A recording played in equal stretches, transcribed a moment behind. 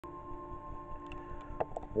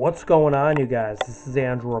What's going on, you guys? This is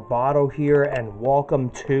Andrew Roboto here, and welcome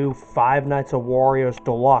to Five Nights at Wario's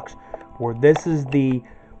Deluxe, where this is the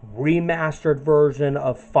remastered version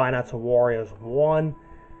of Five Nights at Wario's 1,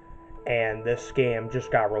 and this game just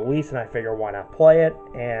got released, and I figured why not play it,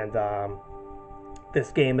 and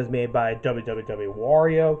this game is made by www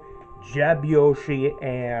Wario, Jeb Yoshi,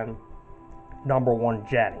 and Number One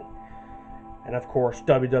Jenny. And of course,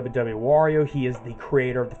 www Wario, he is the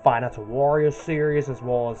creator of the Five Nights at Wario series, as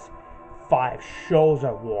well as 5 shows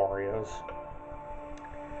at Wario's.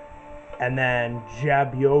 And then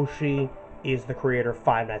Jeb Yoshi is the creator of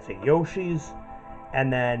Five Nights at Yoshi's.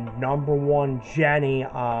 And then Number One Jenny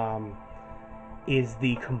is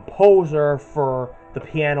the composer for the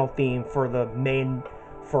piano theme for the main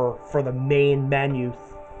for the main menu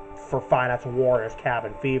for Five Nights at Wario's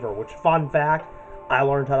Cabin Fever. Which, fun fact, I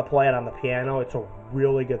learned how to play it on the piano. It's a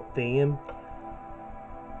really good theme.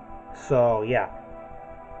 So yeah.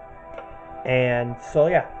 And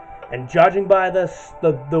judging by this,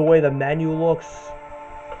 the way the menu looks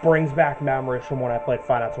brings back memories from when I played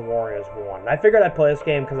Five Nights at Wario's 1. And I figured I'd play this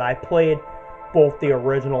game because I played both the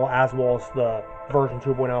original as well as the version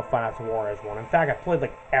 2.0 of Five Nights at Wario's 1. In fact, I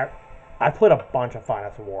played a bunch of Five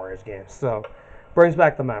Nights at Wario's games, so brings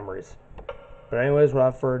back the memories. But anyways,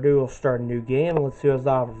 without further ado, we'll start a new game, and let's see what's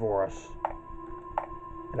offered for us.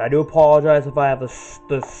 And I do apologize if I have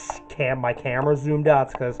my camera zoomed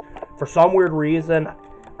out, because for some weird reason,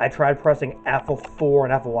 I tried pressing F4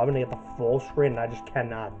 and F11 to get the full screen, and I just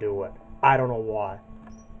cannot do it. I don't know why.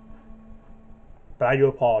 But I do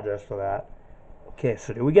apologize for that. Okay,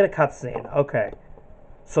 so do we get a cutscene? Okay.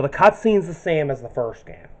 So the cutscene's the same as the first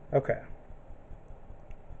game. Okay.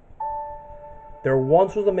 There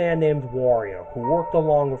once was a man named Wario who worked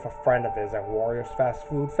along with a friend of his at Wario's fast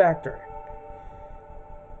food factory.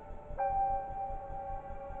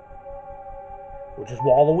 Which is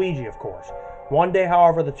Waluigi, of course. One day,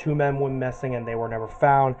 however, the two men went missing and they were never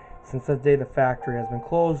found. Since that day, the factory has been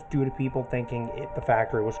closed due to people thinking the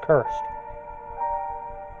factory was cursed.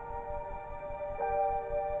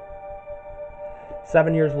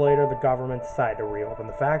 Seven years later, the government decided to reopen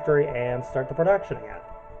the factory and start the production again.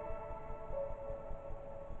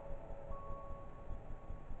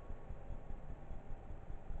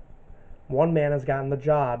 One man has gotten the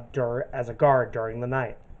job as a guard during the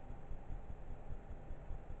night.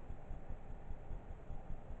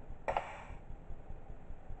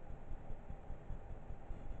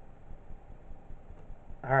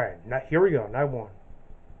 Alright, now here we go, night 1.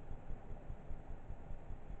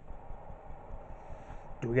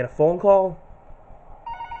 Do we get a phone call?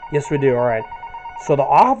 Yes, we do, alright. So the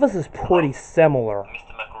office is pretty similar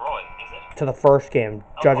to the first game,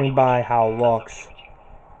 judging by how it looks.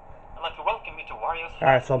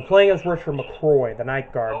 Alright, so I'm playing as Richard McCroy, the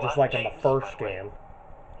night guard, just like in the first game.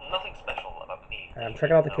 Nothing special about me. And I'm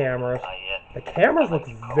checking out the cameras. The cameras look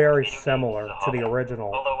very similar to the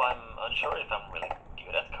original. Although I'm unsure if I'm really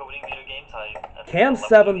good at coding video games, Cam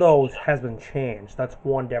 7, though, has been changed. That's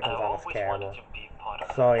one difference on this camera.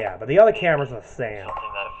 So yeah, but the other cameras are the same.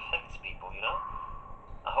 Something that affects people, you know?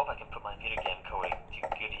 I hope I can put my video game coding to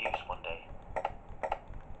good use one day.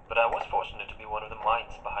 But I was fortunate to be one of the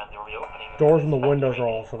minds behind the reopening. Doors and the windows are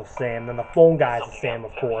also the same. Then the phone guy's the same,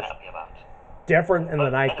 of course. Different in the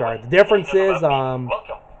night guard. The difference is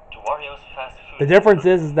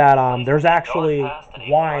that there's actually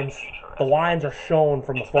lines. The lines are shown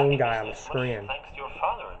from the phone guy on the screen.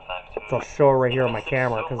 So I'll show it right here on my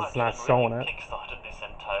camera because it's not showing it.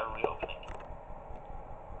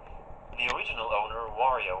 The original owner,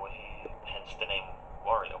 Wario, hence the name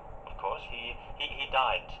Wario, of course, he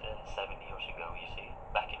died 7 years ago, you see,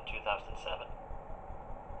 back in 2007.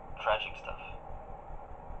 Tragic stuff.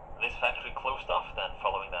 This factory closed off then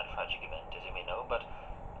following that tragic event, as you may know, but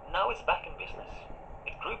now it's back in business.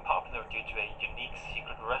 It grew popular due to a unique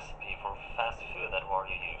secret recipe for fast food that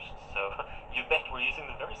Wario used, so you bet we're using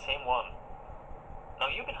the very same one. Now,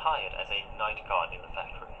 you've been hired as a night guard in the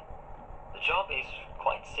factory. The job is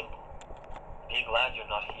quite simple. Be glad you're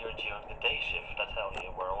not here during the day shift, I tell you,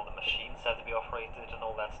 where all the machines have to be operated and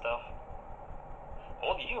all that stuff.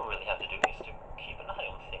 All you really have to do is to keep an eye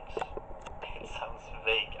on things. It sounds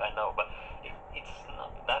vague, I know, but it's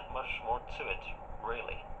not that much more to it,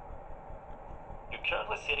 really. You're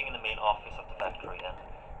currently sitting in the main office of the factory, and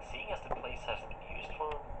seeing as the place has been used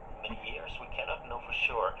for many years, we cannot know for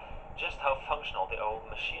sure just how functional the old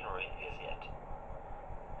machinery is yet.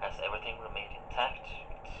 Has everything remained intact?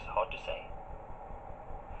 It's hard to say.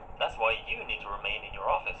 That's why you need to remain in your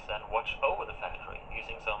office and watch over the factory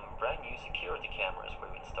using some brand new security cameras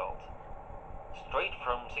we've installed. Straight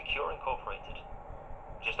from Secure Incorporated.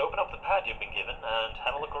 Just open up the pad you've been given and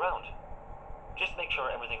have a look around. Just make sure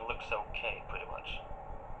everything looks okay, pretty much.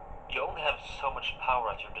 You only have so much power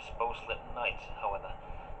at your disposal at night, however.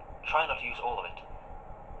 Try not to use all of it.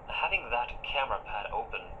 Having that camera pad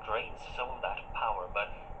open drains some of that power,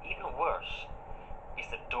 but even worse is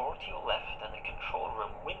the door to your left and the control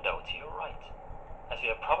room window to your right. As you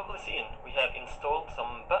have probably seen, we have installed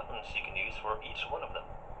some buttons you can use for each one of them.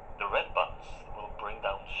 The red buttons will bring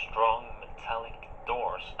down strong metallic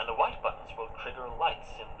doors, and the white buttons will trigger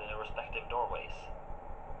lights in the respective doorways.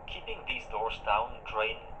 Keeping these doors down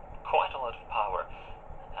drain quite a lot of power,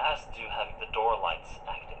 as do having the door lights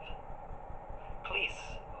active. Please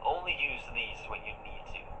only use these when you need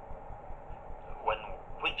to. When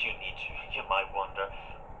would you need to, you might wonder?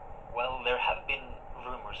 Well, there have been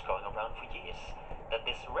rumors going around for years that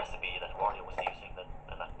this recipe that Wario was using, that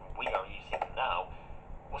we are using now,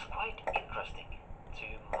 was quite interesting to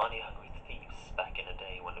money-hungry thieves back in the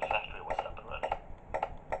day when the factory was up and running.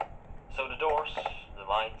 So the doors, the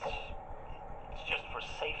lights, it's just for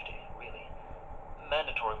safety, really.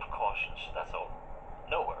 Mandatory precautions, that's all.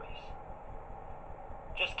 No worries.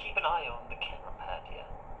 Just keep an eye on the camera pad, yeah?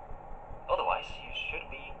 Otherwise, you should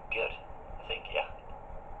be good, I think, yeah.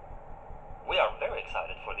 We are very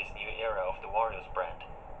excited for this new era of the Wario's brand.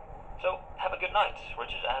 So, have a good night,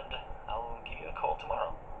 Richard, and I'll give you a call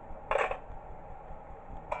tomorrow.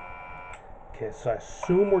 Okay, so I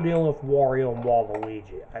assume we're dealing with Wario and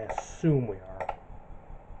Waluigi. I assume we are.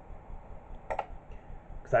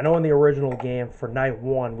 Because I know in the original game, for night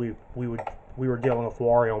one, we were dealing with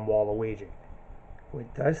Wario and Waluigi.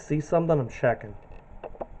 Wait, did I see something? I'm checking.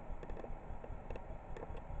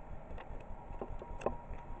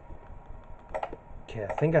 Okay,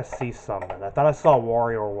 I think I see something. I thought I saw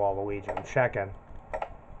Wario or Waluigi. I'm checking.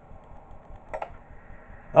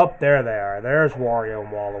 Oh, there they are. There's Wario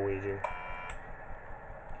and Waluigi.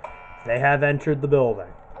 They have entered the building.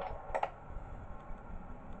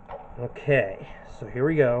 Okay, so here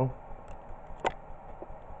we go.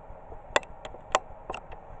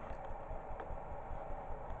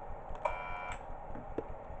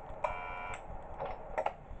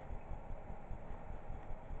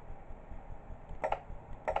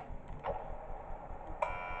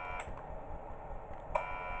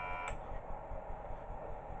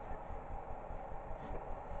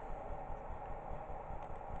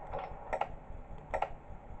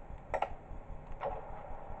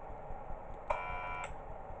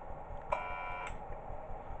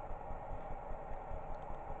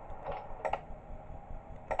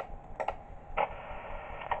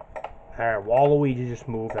 Alright, Waluigi just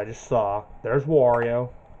moved. I just saw. There's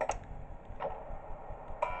Wario.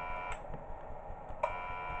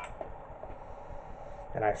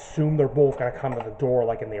 And I assume they're both going to come to the door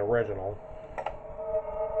like in the original.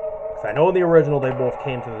 Because I know in the original they both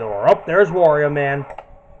came to the door. Oh, there's Wario, man.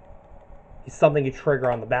 He's something you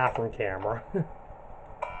trigger on the bathroom camera.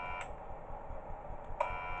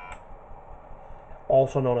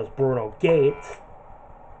 Also known as Bruno Gates.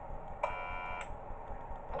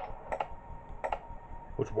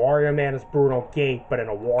 Which Wario Man is Bruno Gate, but in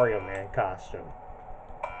a Wario Man costume.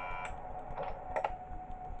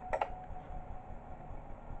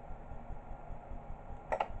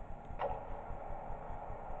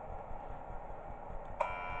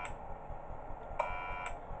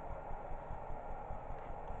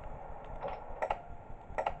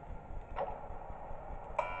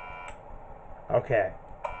 Okay.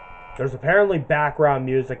 There's apparently background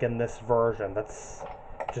music in this version.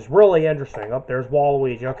 Which is really interesting. Oh, there's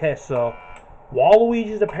Waluigi. Okay, so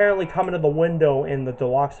Waluigi's apparently coming to the window in the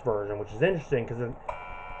deluxe version, which is interesting because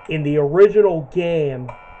in the original game,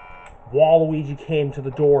 Waluigi came to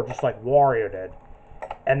the door just like Wario did.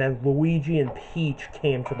 And then Luigi and Peach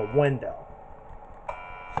came to the window.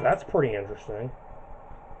 So that's pretty interesting.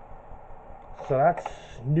 So that's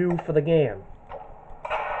new for the game.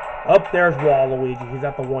 Up there's Waluigi. He's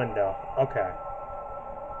at the window. Okay.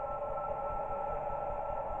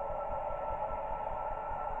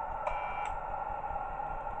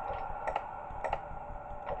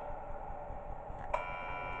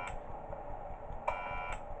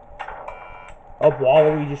 Oh,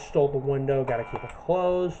 Waluigi stole the window. Gotta keep it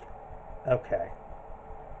closed. Okay.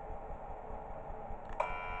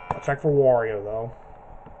 I'll check for Wario, though.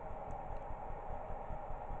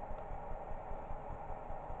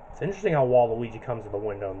 It's interesting how Waluigi comes to the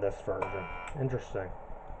window in this version. Interesting.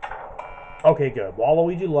 Okay, good.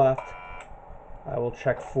 Waluigi left. I will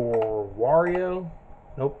check for Wario.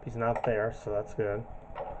 Nope, he's not there, so that's good.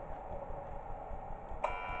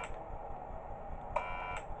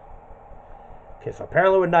 Okay, so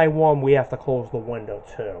apparently with night one, we have to close the window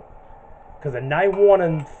too. Because in Night 1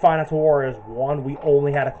 and Final Warriors 1, we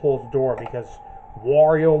only had to close the door because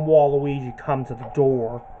Wario and Waluigi come to the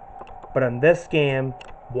door. But in this game,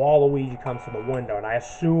 Waluigi comes to the window, and I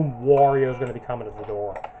assume Wario is going to be coming to the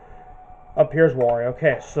door. Up here's Wario.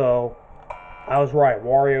 Okay, so I was right.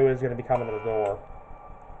 Wario is going to be coming to the door.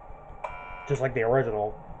 Just like the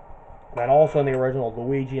original. And then also in the original,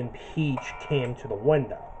 Luigi and Peach came to the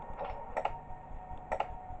window.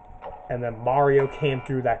 And then Mario came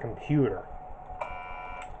through that computer.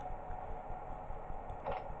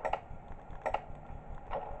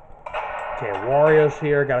 Okay, Wario's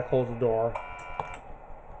here. Gotta close the door.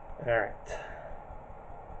 Alright.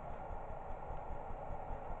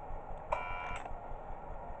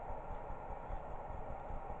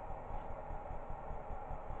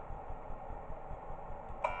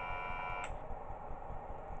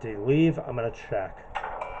 Did he leave? I'm gonna check.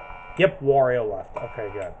 Yep, Wario left. Okay,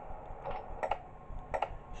 good.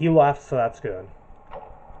 He left, so that's good.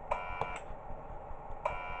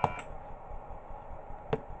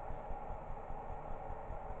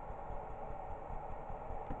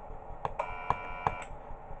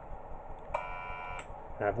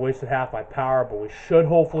 And I've wasted half my power, but we should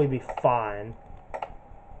hopefully be fine.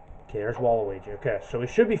 Okay, there's Waluigi. Okay, so we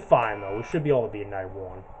should be fine, though. We should be able to beat Night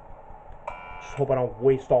 1. Just hope I don't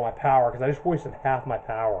waste all my power, because I just wasted half my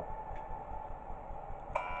power.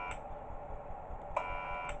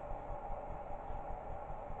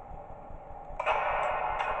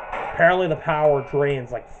 Apparently the power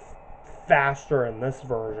drains, like, faster in this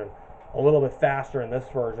version. A little bit faster in this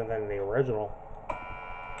version than in the original.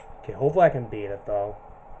 Okay, hopefully I can beat it, though.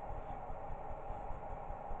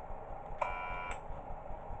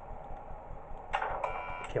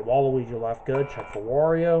 Okay, Waluigi left. Good. Check for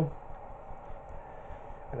Wario.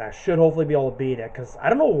 And I should hopefully be able to beat it, because I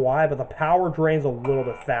don't know why, but the power drains a little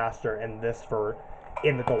bit faster in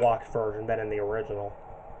in the deluxe version than in the original.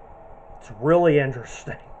 It's really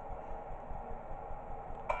interesting.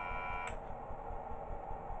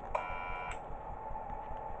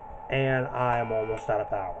 And I am almost out of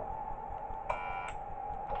power.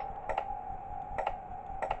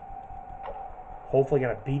 Hopefully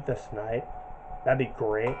gonna beat this night. That'd be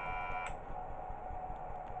great.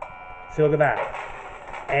 See, look at that.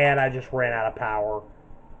 And I just ran out of power.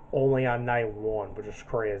 Only on Night 1, which is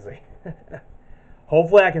crazy.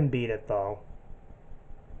 Hopefully I can beat it, though.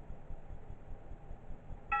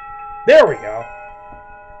 There we go.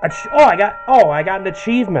 I got an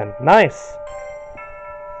achievement. Nice.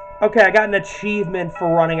 Okay, I got an achievement for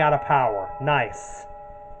running out of power. Nice.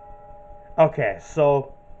 Okay,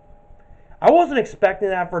 so I wasn't expecting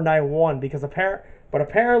that for Night 1 because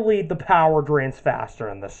apparently the power drains faster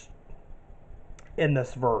in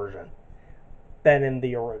this version than in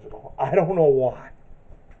the original. I don't know why.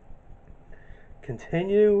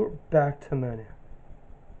 Continue back to menu.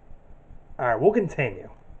 Alright, we'll continue.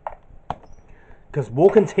 Because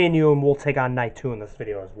we'll continue and we'll take on Night 2 in this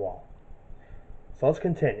video as well. So let's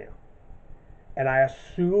continue. And I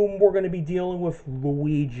assume we're going to be dealing with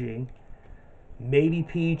Luigi. Maybe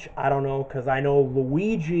Peach, I don't know, because I know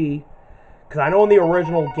Luigi, because I know in the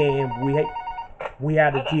original game we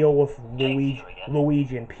had to deal with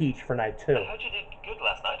Luigi and Peach for Night 2. I heard you did good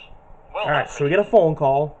last night. Well, alright, so we get a phone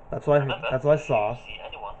call. That's what I saw. If you see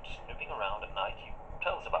anyone snooping around at night, you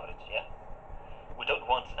tell us about it, yeah? We don't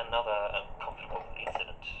want another uncomfortable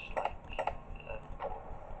incident like...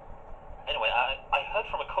 Anyway, I heard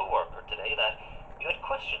from a co-worker today that you had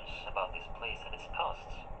questions about this place and its past.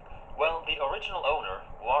 Well, the original owner,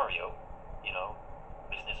 Wario, you know,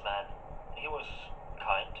 businessman, he was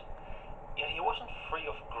kind. Yet he wasn't free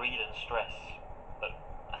of greed and stress. But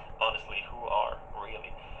honestly, who are,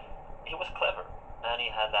 really? He was clever, and he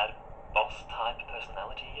had that boss-type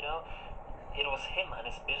personality, you know? It was him and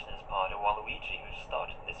his business partner, Waluigi, who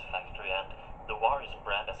started this factory and the Warriors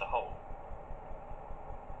brand as a whole.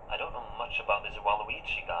 I don't know much about this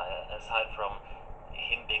Waluigi guy, aside from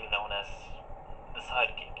him being known as the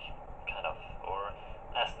sidekick, kind of, or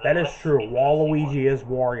as the... That is true. Waluigi is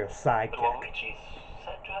Wario's sidekick. But Waluigi is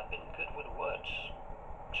said to have been good with words.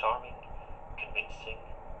 Charming, convincing,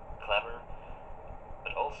 clever,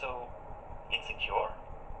 but also insecure.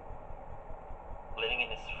 Living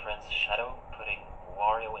in his friend's shadow, putting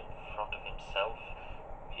Wario in front of himself.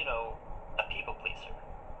 You know, a people pleaser.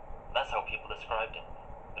 That's how people described him.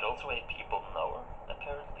 But also a people knower.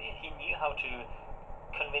 Apparently, he knew how to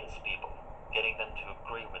convince people, getting them to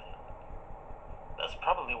agree with him. That's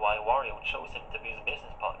probably why Wario chose him to be his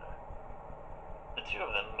business partner. The two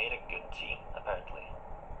of them made a good team, apparently.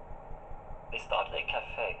 They started a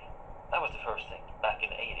cafe. That was the first thing, back in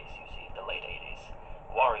the 80s, you see, the late 80s.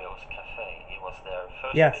 Wario's Cafe. It was their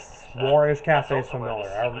first Yes, business. Wario's That's Cafe is also where the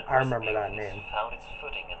familiar. secret I remember recipe of that his name. found its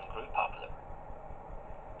footing and grew popular.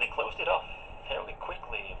 They closed it off fairly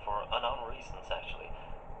quickly for unknown reasons, actually,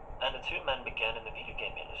 and the two men began in the video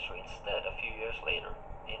game industry instead a few years later,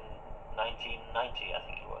 in 1990, I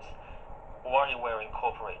think it was. WarioWare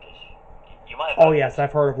Incorporated. You might have Oh yes,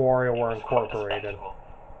 I've heard of WarioWare It was quite a Incorporated. spectacle,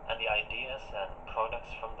 and the ideas and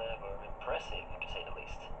products from there were impressive, to say the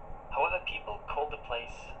least. However, people called the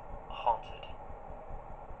place haunted.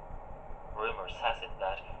 Rumors has it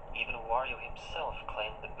that even Wario himself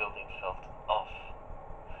claimed the building felt off,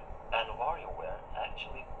 and WarioWare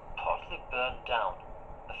actually partly burned down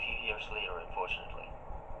a few years later, unfortunately.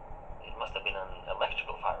 It must have been an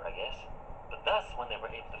electrical fire, I guess. But that's when they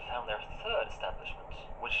were able to found their third establishment,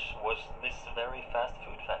 which was this very fast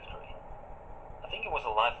food factory. I think it was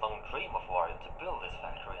a lifelong dream of Wario to build this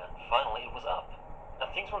factory, and finally it was up.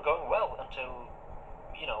 And things were going well until,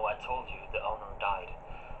 I told you the owner died.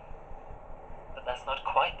 But that's not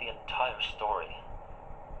quite the entire story.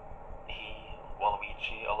 He,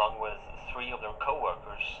 Waluigi, along with 3 of their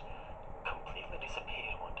co-workers, completely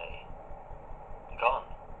disappeared one day. Gone.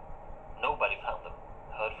 Nobody found them,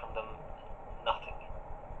 heard from them, nothing.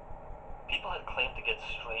 People had claimed to get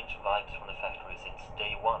strange vibes from the factory since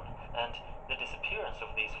day one, and the disappearance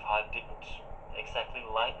of these 5 didn't exactly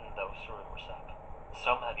lighten those rumors up.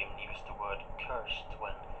 Some have even used the word cursed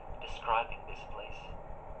when describing this place.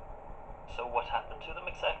 So what happened to them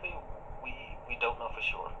exactly, we don't know for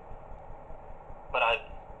sure. But I've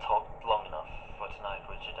talked long enough for tonight,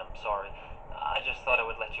 Richard. I'm sorry. I just thought I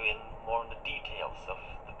would let you in more on the details of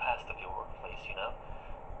the past of your workplace,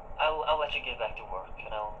 I'll let you get back to work,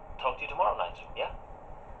 and I'll talk to you tomorrow night, yeah?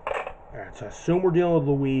 Alright, so I assume we're dealing with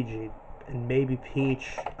Luigi, and maybe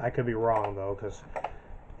Peach. I could be wrong, though, because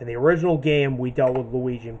in the original game, we dealt with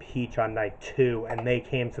Luigi and Peach on night 2, and they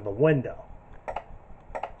came to the window.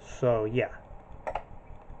 So, yeah.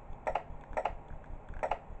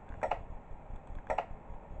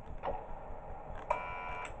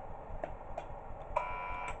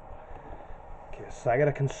 Okay, so I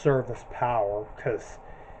gotta conserve this power, because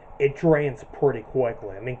it drains pretty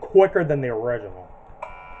quickly. I mean, quicker than the original.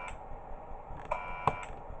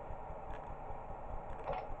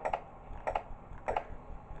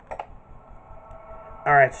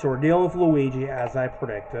 Alright, so we're dealing with Luigi, as I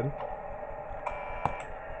predicted.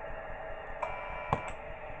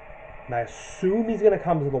 And I assume he's going to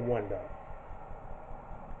come to the window.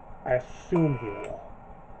 I assume he will.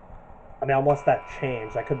 I mean, unless that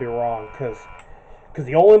changed. I could be wrong, because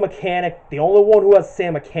the only one who has the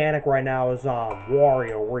same mechanic right now is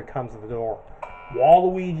Wario, where he comes to the door.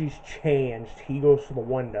 While Luigi's changed, he goes to the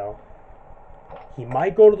window. He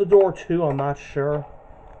might go to the door too, I'm not sure.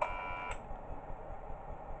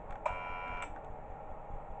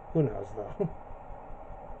 Who knows, though?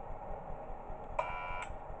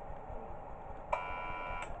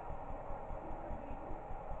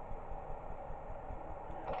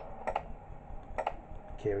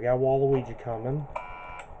 Okay, we got Waluigi coming.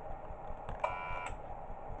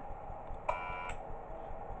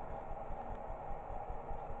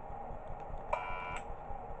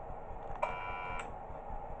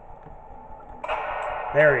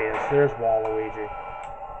 There he is. There's Waluigi.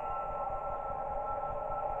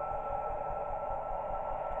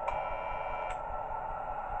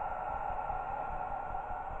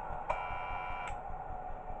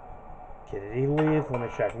 Okay, did he leave? Let me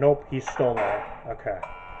check. Nope, he's still there. Okay.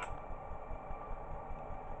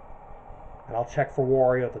 And I'll check for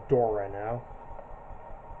Wario at the door right now.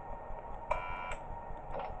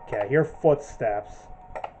 Okay, I hear footsteps.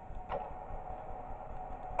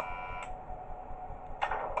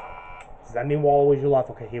 Does that mean Waluigi left?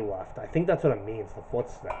 Okay, he left. I think that's what it means, the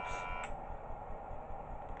footsteps.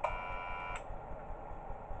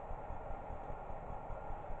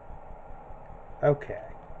 Okay.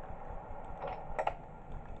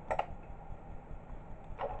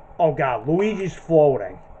 Oh god, Luigi's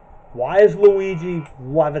floating. Why is Luigi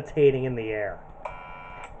levitating in the air?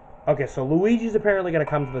 Okay, so Luigi's apparently going to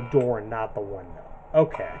come to the door and not the window.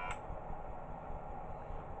 Okay.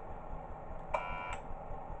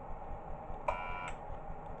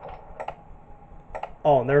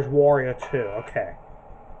 Oh, and there's Wario too. Okay.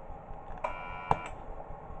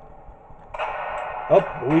 Oh,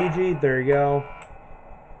 Luigi, there you go.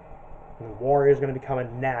 And Wario's going to be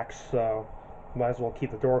coming next, so might as well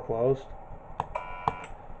keep the door closed.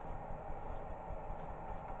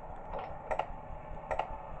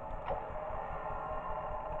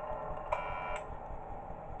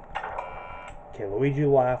 Okay, Luigi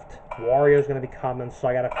left. Wario's going to be coming, so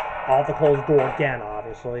I'll have to close the door again,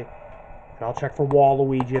 obviously. And I'll check for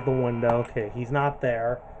Waluigi at the window. Okay, he's not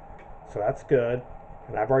there. So that's good.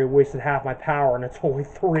 And I've already wasted half my power, and it's only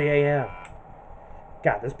 3 a.m.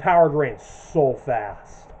 God, this power drains so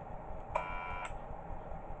fast.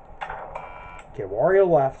 Okay, Wario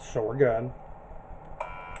left, so we're good.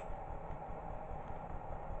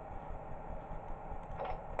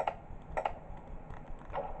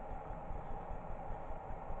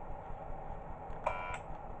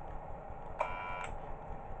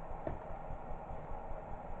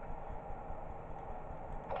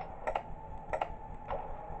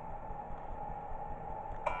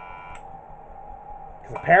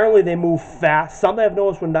 Apparently they move fast. Something I've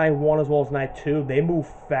noticed with night 1 as well as night 2, they move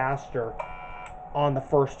faster on the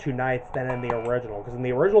first 2 nights than in the original. Because in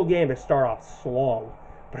the original game they start off slow,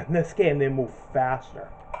 but in this game they move faster.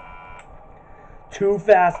 Too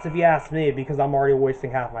fast if you ask me, because I'm already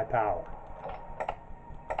wasting half my power.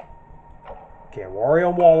 Okay, Wario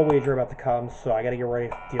and Waluigi are about to come, so I gotta get ready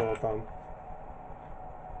to deal with them.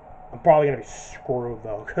 I'm probably gonna be screwed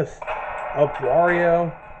though, because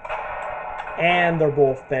Wario, and they're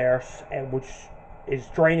both there, and which is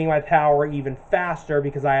draining my power even faster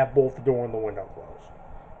because I have both the door and the window closed.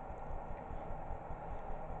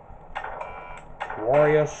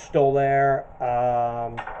 Wario's still there.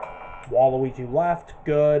 Waluigi left.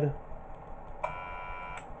 Good.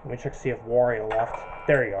 Let me check to see if Wario left.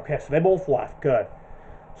 There you go. Okay, so they both left. Good.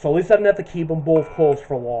 So at least I didn't have to keep them both closed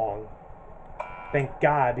for long. Thank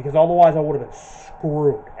God, because otherwise I would have been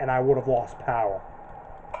screwed and I would have lost power.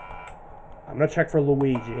 I'm going to check for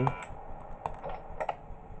Luigi.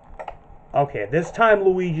 Okay, this time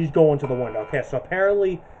Luigi's going to the window. Okay, so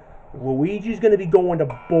apparently Luigi's going to be going to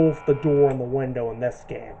both the door and the window in this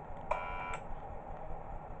game.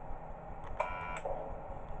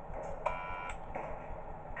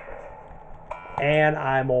 And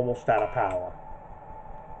I'm almost out of power.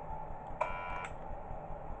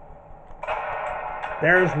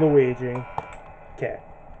 There's Luigi. Okay.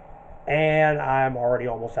 And I'm already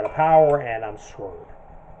almost out of power, and I'm screwed.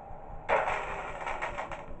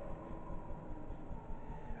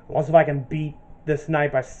 Unless if I can beat this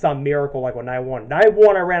night by some miracle like with night 1. Night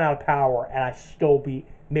 1 I ran out of power, and I still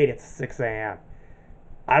made it 6 a.m.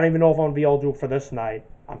 I don't even know if I'm going to be able to do it for this night.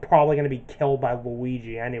 I'm probably going to be killed by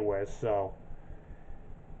Luigi anyway, so...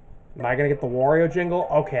 Am I going to get the Wario jingle?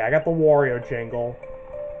 Okay, I got the Wario jingle.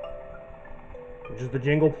 Which is the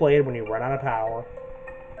jingle played when you run out of power.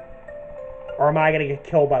 Or am I going to get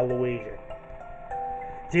killed by Luigi?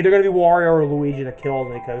 It's either going to be Wario or Luigi that kills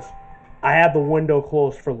me, because I had the window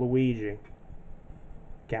closed for Luigi.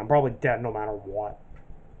 Okay, I'm probably dead no matter what.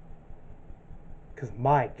 Because,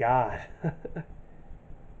 my God.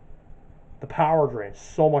 The power drains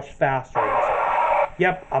so much faster.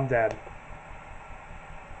 Yep, I'm dead.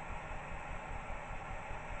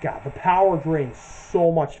 God, the power drains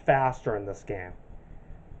so much faster in this game.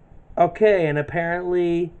 Okay, and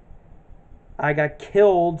apparently I got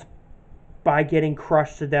killed by getting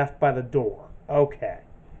crushed to death by the door. Okay.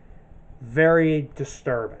 Very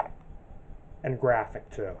disturbing. And graphic,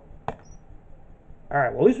 too.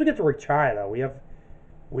 Alright, well, at least we get to retry, though.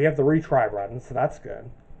 We have the retry button, so that's good.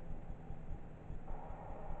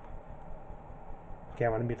 Okay,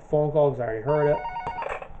 I'm going to beat the phone call because I already heard it.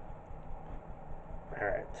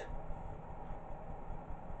 Alright.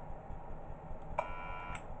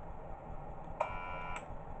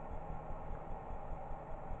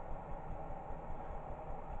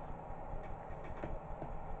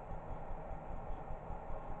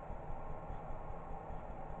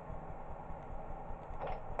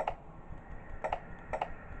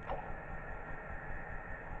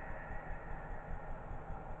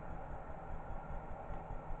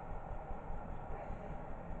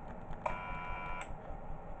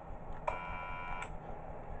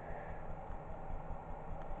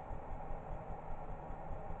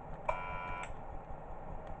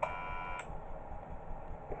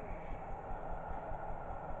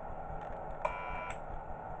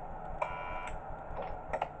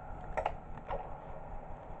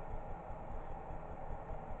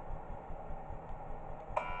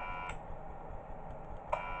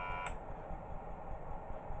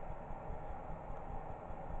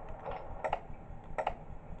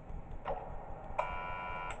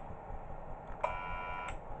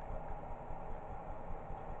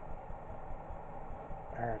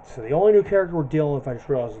 Alright, so the only new character we're dealing with, I just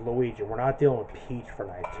realized, is Luigi. We're not dealing with Peach for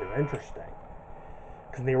night 2. Interesting.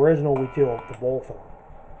 Because in the original, we deal with the both of them.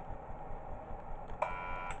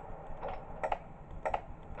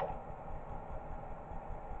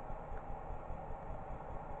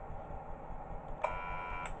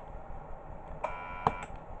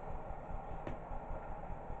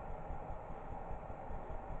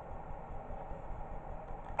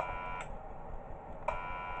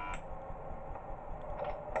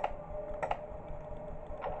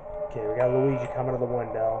 Okay, we got Luigi coming to the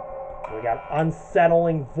window. We got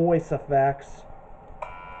unsettling voice effects.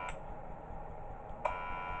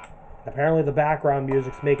 Apparently the background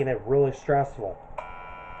music's making it really stressful.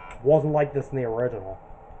 It wasn't like this in the original.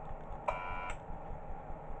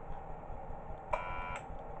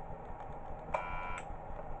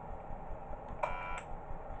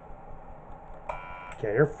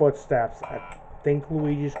 Okay, your footsteps. I think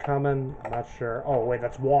Luigi's coming. I'm not sure. Oh, wait,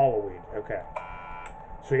 that's Waluigi. Okay.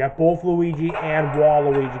 So you got both Luigi and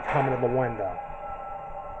Waluigi coming to the window.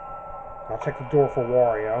 I'll check the door for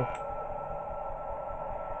Wario.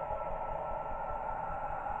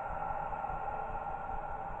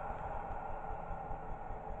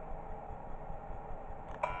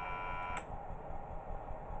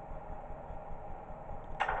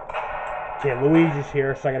 Okay, Luigi's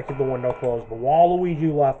here, so I gotta keep the window closed. But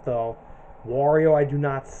Waluigi left, though. Wario I do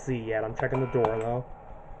not see yet. I'm checking the door, though.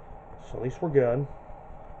 So at least we're good.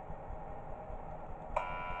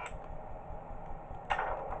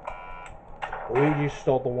 Luigi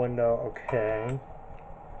still at the window. Okay.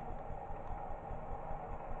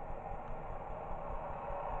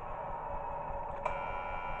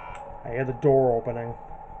 I hear the door opening.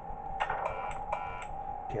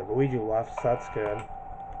 Okay, Luigi left, so that's good.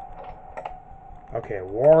 Okay,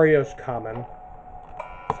 Wario's coming.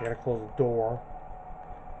 So I gotta close the door.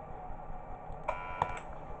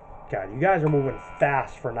 God, you guys are moving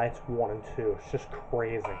fast for nights 1 and 2. It's just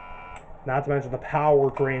crazy. Not to mention the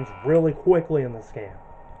power drains really quickly in this game.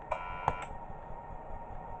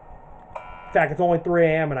 In fact, it's only 3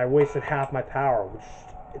 a.m. and I wasted half my power, which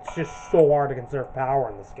it's just so hard to conserve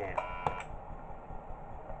power in this game.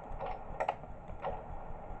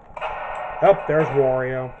 Oh, there's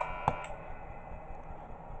Wario.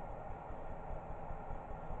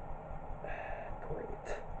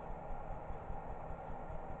 Great.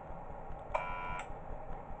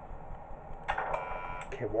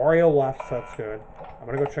 Okay, Wario left, so that's good. I'm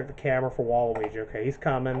gonna go check the camera for Waluigi. Okay, he's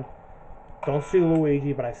coming. Don't see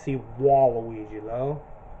Luigi, but I see Waluigi, though.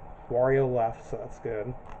 Wario left, so that's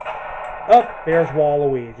good. Oh, there's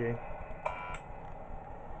Waluigi.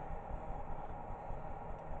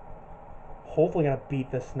 Hopefully gonna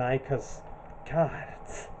beat this night, because, God,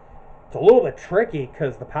 it's a little bit tricky,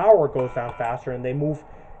 because the power goes down faster, and they move,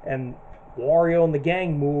 and Wario and the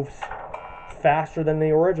gang moves faster than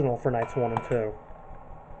the original for nights 1 and 2.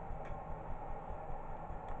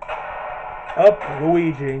 Up,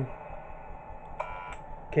 Luigi.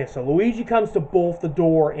 Okay, so Luigi comes to both the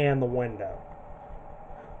door and the window.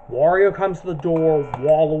 Wario comes to the door,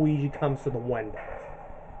 Waluigi comes to the window.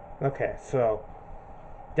 Okay, so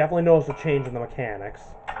definitely notice a change in the mechanics.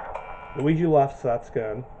 Luigi left, so that's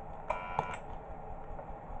good.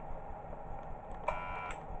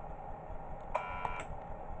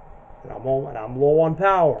 And I'm low on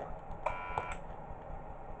power.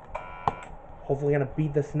 Hopefully gonna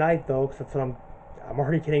beat this night though, because that's what I'm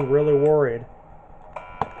already getting really worried.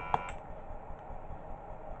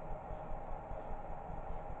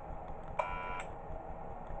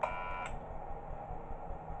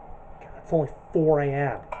 God, it's only 4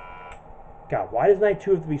 a.m. God, why does night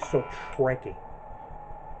 2 have to be so tricky?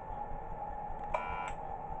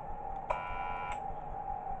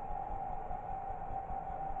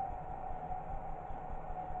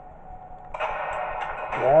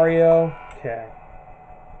 Wario, okay.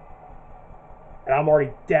 And I'm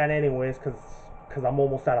already dead anyways, because I'm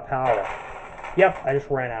almost out of power. Yep, I just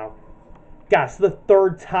ran out. Guys, this is the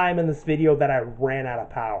 3rd time in this video that I ran out of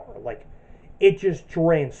power. Like, it just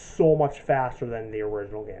drains so much faster than the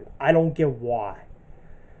original game. I don't get why.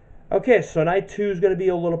 Okay, so night 2 is going to be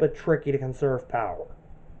a little bit tricky to conserve power.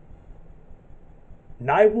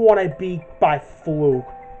 Night 1 I beat by fluke.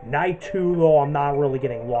 Night 2, though, I'm not really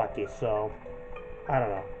getting lucky, so I don't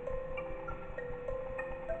know.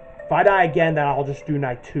 If I die again, then I'll just do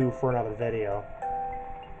night 2 for another video.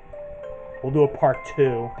 We'll do a part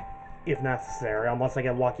 2, if necessary, unless I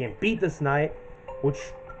get lucky and beat this night, which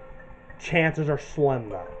chances are slim,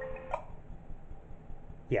 though.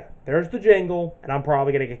 Yeah, there's the jingle, and I'm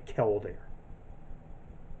probably going to get killed here.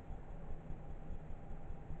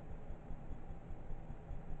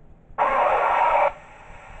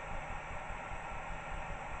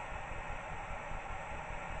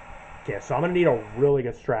 Okay, so I'm going to need a really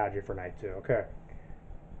good strategy for night 2, okay?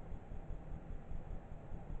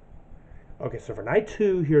 Okay, so for night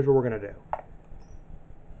 2, here's what we're going to do.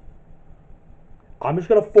 I'm just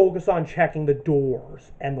going to focus on checking the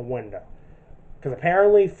doors and the window. Because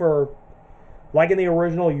apparently for, like in the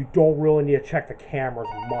original, you don't really need to check the cameras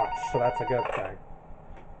much, so that's a good thing.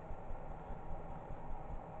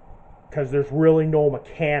 Because there's really no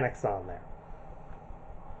mechanics on there.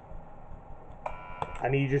 I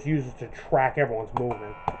mean, you just use it to track everyone's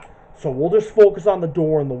movement. So we'll just focus on the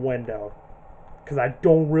door and the window, because I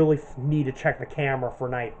don't really need to check the camera for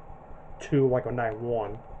night 2 like on night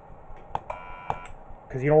 1.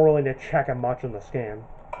 Because you don't really need to check it much in this game.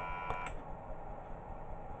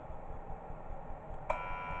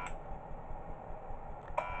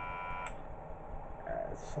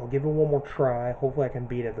 So I'll give it one more try. Hopefully I can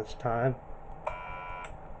beat it this time.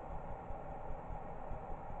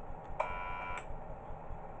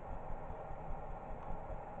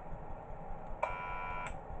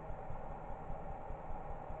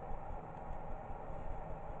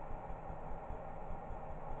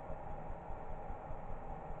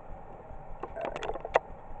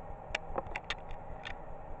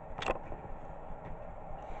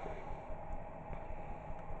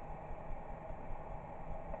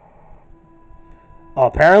 Oh,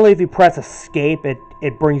 apparently if you press escape,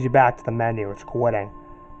 it brings you back to the menu. It's quitting.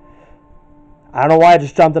 I don't know why I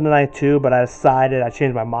just jumped into night 2, but I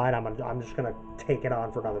changed my mind. I'm just going to take it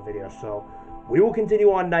on for another video. So we will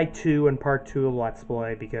continue on night 2 and part 2 of Let's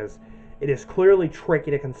Play, because it is clearly tricky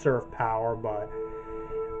to conserve power, but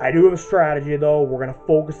I do have a strategy though. We're going to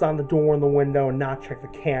focus on the door and the window and not check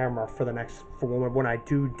the camera for when I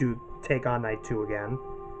do take on night 2 again.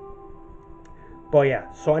 But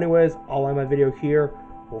yeah, so anyways, I'll end my video here.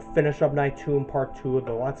 We'll finish up night 2 and part 2 of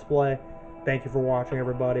the Let's Play. Thank you for watching,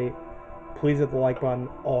 everybody. Please hit the like button,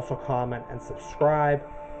 also comment and subscribe.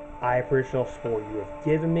 I appreciate the support you have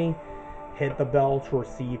given me. Hit the bell to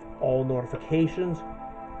receive all notifications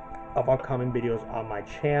of upcoming videos on my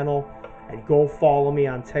channel. And go follow me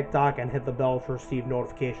on TikTok and hit the bell to receive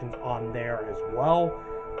notifications on there as well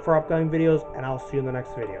for upcoming videos. And I'll see you in the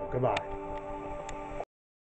next video. Goodbye.